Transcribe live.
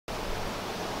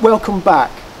Welcome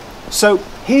back. So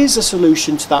here's a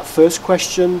solution to that first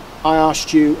question I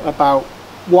asked you about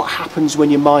what happens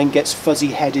when your mind gets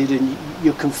fuzzy-headed and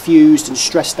you're confused and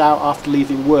stressed out after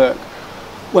leaving work.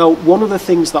 Well, one of the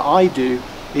things that I do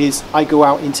is I go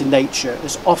out into nature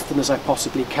as often as I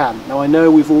possibly can. Now I know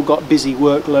we've all got busy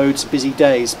workloads, busy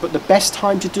days, but the best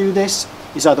time to do this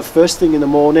is either first thing in the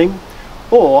morning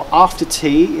or after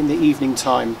tea in the evening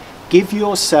time. Give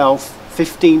yourself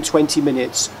 15-20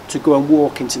 minutes to go and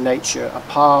walk into nature, a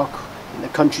park, in the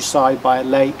countryside, by a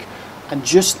lake, and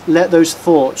just let those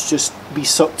thoughts just be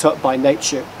sucked up by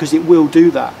nature, because it will do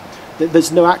that.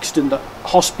 There's no accident that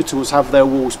hospitals have their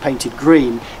walls painted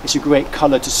green. It's a great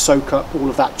colour to soak up all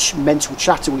of that mental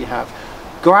chatter we have.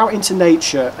 Go out into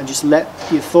nature and just let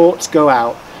your thoughts go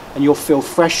out, and you'll feel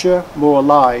fresher, more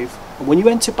alive. And when you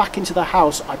enter back into the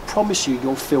house, I promise you,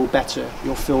 you'll feel better.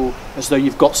 You'll feel as though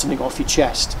you've got something off your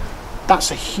chest.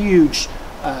 That's a huge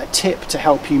tip to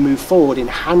help you move forward in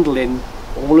handling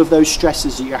all of those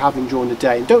stresses that you're having during the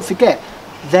day. And don't forget,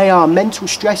 they are mental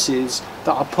stresses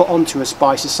that are put onto us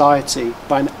by society,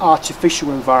 by an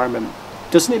artificial environment.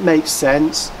 Doesn't it make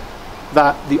sense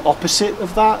that the opposite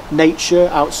of that, nature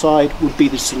outside, would be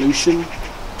the solution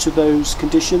to those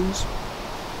conditions?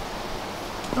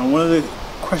 Now, one of the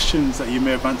questions that you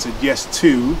may have answered yes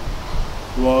to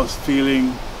was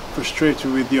feeling frustrated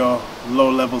with your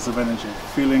low levels of energy,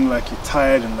 feeling like you're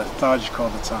tired and lethargic all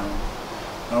the time.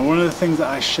 Now, one of the things that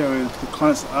I share with the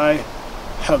clients that I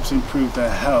help to improve their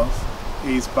health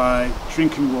is by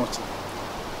drinking water.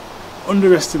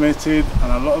 Underestimated,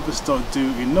 and a lot of us don't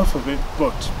do enough of it,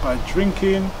 but by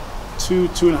drinking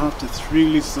 2.5 to 3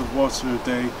 litres of water a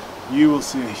day, you will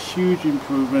see a huge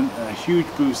improvement and a huge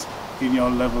boost in your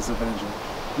levels of energy.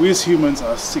 We as humans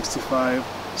are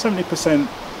 65–70%,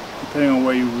 depending on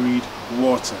where you read,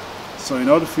 water. So in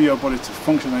order for your body to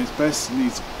function at its best, it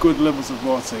needs good levels of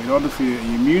water. In order for your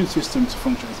immune system to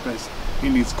function at its best, it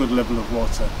needs good level of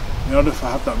water. In order to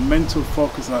have that mental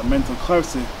focus, that mental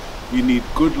clarity, you need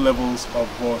good levels of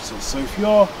water. So if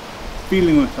you're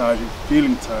feeling lethargic,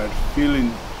 feeling tired,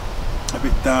 feeling a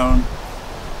bit down,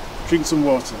 drink some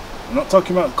water. I'm not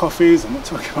talking about coffees, I'm not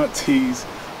talking about teas,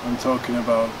 I'm talking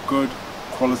about good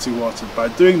quality water. By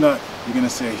doing that, you're going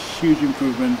to see a huge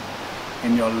improvement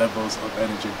in your levels of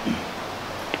energy.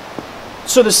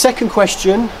 So the second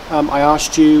question I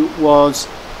asked you was,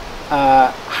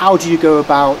 how do you go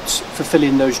about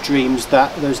fulfilling those dreams,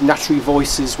 those natural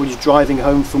voices when you're driving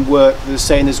home from work that are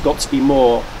saying there's got to be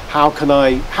more? How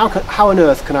on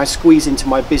earth can I squeeze into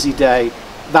my busy day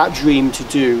that dream to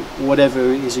do whatever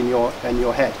is in your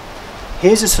head?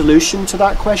 Here's a solution to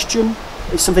that question.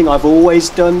 It's something I've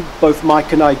always done, both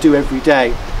Mike and I do every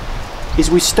day, is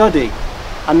we study.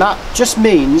 And that just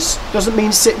doesn't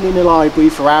mean sitting in a library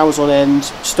for hours on end,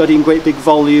 studying great big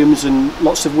volumes and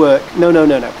lots of work. No.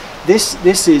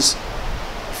 This is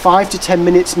 5 to 10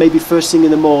 minutes, maybe first thing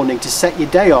in the morning, to set your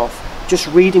day off, just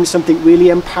reading something really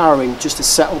empowering, just to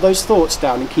settle those thoughts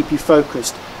down and keep you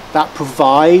focused, that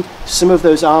provide some of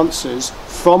those answers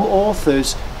from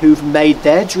authors who've made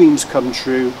their dreams come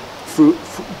true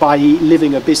by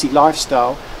living a busy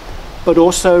lifestyle, but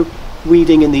also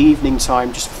reading in the evening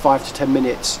time, just for 5 to 10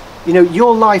 minutes. You know,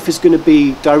 your life is going to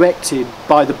be directed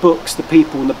by the books, the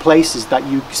people and the places that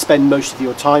you spend most of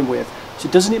your time with. So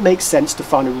doesn't it make sense to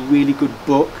find a really good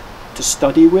book to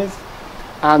study with?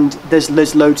 And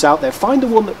there's loads out there. Find the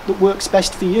one that works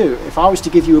best for you. If I was to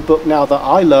give you a book now that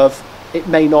I love, it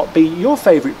may not be your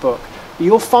favorite book, but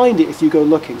you'll find it if you go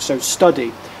looking. So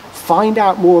study, find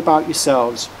out more about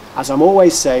yourselves. As I'm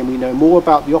always saying, we know more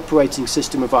about the operating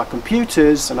system of our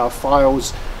computers and our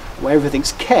files, where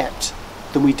everything's kept,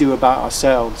 than we do about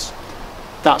ourselves.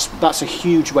 That's a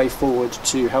huge way forward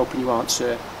to helping you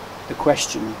answer the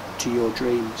question to your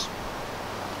dreams.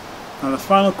 Now the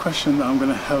final question that I'm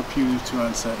going to help you to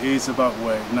answer is about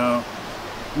weight. Now,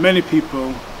 many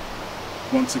people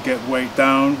want to get weight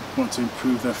down, want to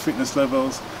improve their fitness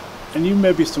levels, and you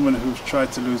may be someone who's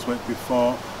tried to lose weight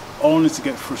before, only to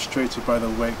get frustrated by the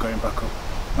weight going back up.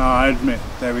 Now I admit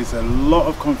there is a lot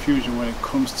of confusion when it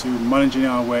comes to managing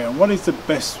our weight and what is the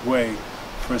best way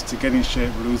for us to get in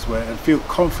shape, lose weight and feel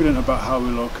confident about how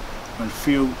we look and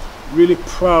feel really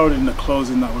proud in the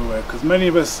clothing that we wear, because many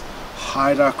of us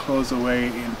hide our clothes away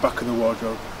in the back of the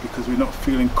wardrobe because we're not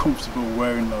feeling comfortable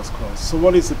wearing those clothes. So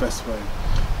what is the best way?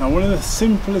 Now, one of the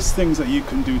simplest things that you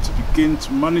can do to begin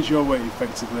to manage your weight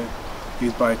effectively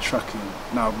is by tracking.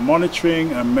 Now,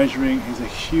 monitoring and measuring is a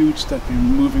huge step in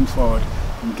moving forward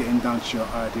and getting down to your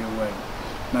ideal weight.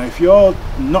 Now, if you're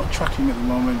not tracking at the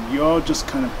moment, you're just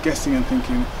kind of guessing and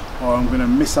thinking, oh, I'm going to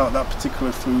miss out that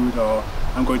particular food, or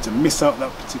I'm going to miss out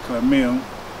that particular meal,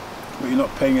 but you're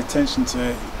not paying attention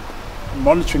to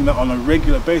monitoring that on a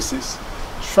regular basis,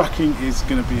 tracking is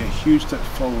going to be a huge step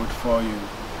forward for you.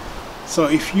 So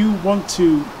if you want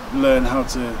to learn how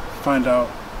to find out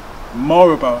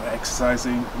more about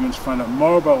exercising, you want to find out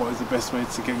more about what is the best way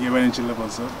to get your energy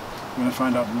levels up, you want to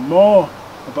find out more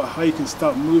about how you can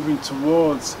start moving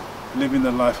towards living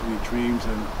the life of your dreams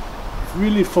and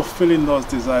really fulfilling those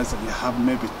desires that you have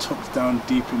maybe tucked down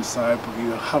deep inside, but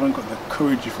you haven't got the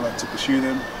courage, if you like, to pursue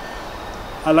them,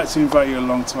 I'd like to invite you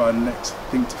along to our next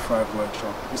Think to Thrive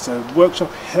workshop. It's a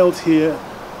workshop held here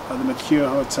at the Mercure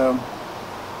Hotel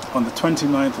on the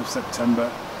 29th of September,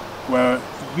 where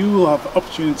you will have the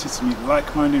opportunity to meet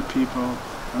like-minded people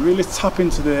and really tap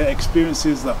into the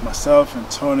experiences that myself and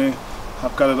Tony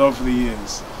have gathered over the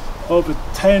years. Over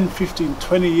 10, 15,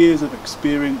 20 years of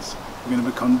experience, we're going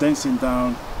to be condensing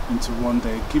down into one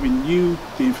day, giving you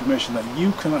the information that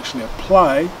you can actually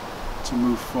apply to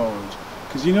move forward.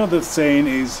 Because you know the saying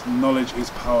is knowledge is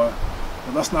power,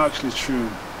 but that's not actually true.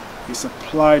 It's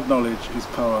applied knowledge is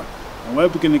power. And we're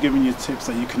going to give you tips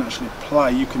that you can actually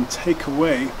apply, you can take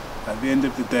away at the end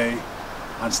of the day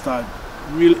and start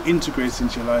really integrating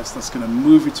into your life. So that's going to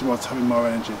move you towards having more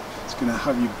energy. It's going to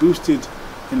have you boosted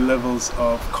in levels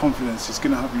of confidence. It's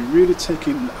going to have you really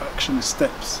taking action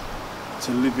steps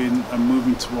to living and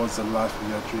moving towards the life of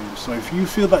your dreams. So if you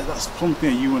feel that that's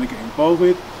something that you want to get involved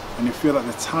with and you feel that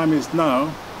the time is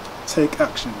now, take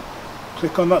action.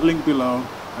 Click on that link below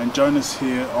and join us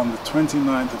here on the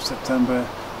 29th of September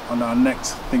on our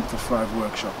next Think to Thrive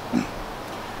workshop.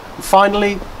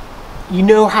 Finally, you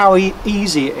know how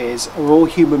easy it is, we're all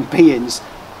human beings,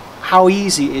 how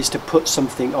easy it is to put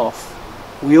something off.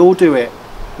 We all do it.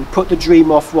 We put the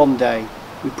dream off one day,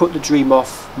 we put the dream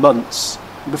off months.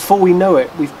 Before we know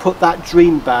it, we've put that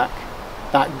dream back,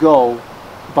 that goal,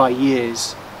 by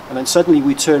years. And then suddenly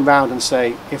we turn around and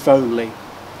say, if only.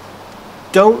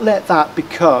 Don't let that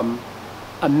become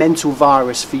a mental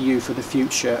virus for you for the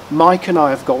future. Mike and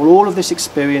I have got all of this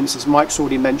experience, as Mike's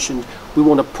already mentioned. We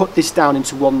want to put this down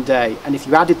into one day. And if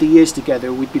you added the years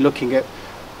together, we'd be looking at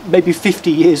maybe 50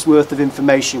 years worth of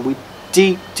information. We're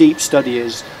deep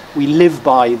studiers. We live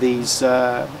by these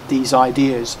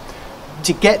ideas.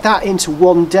 To get that into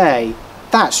one day,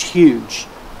 that's huge.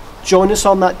 Join us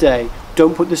on that day.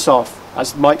 Don't put this off.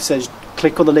 As Mike says,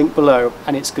 click on the link below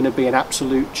and it's going to be an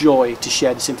absolute joy to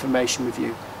share this information with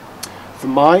you.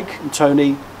 From Mike and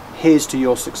Tony, here's to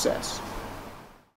your success.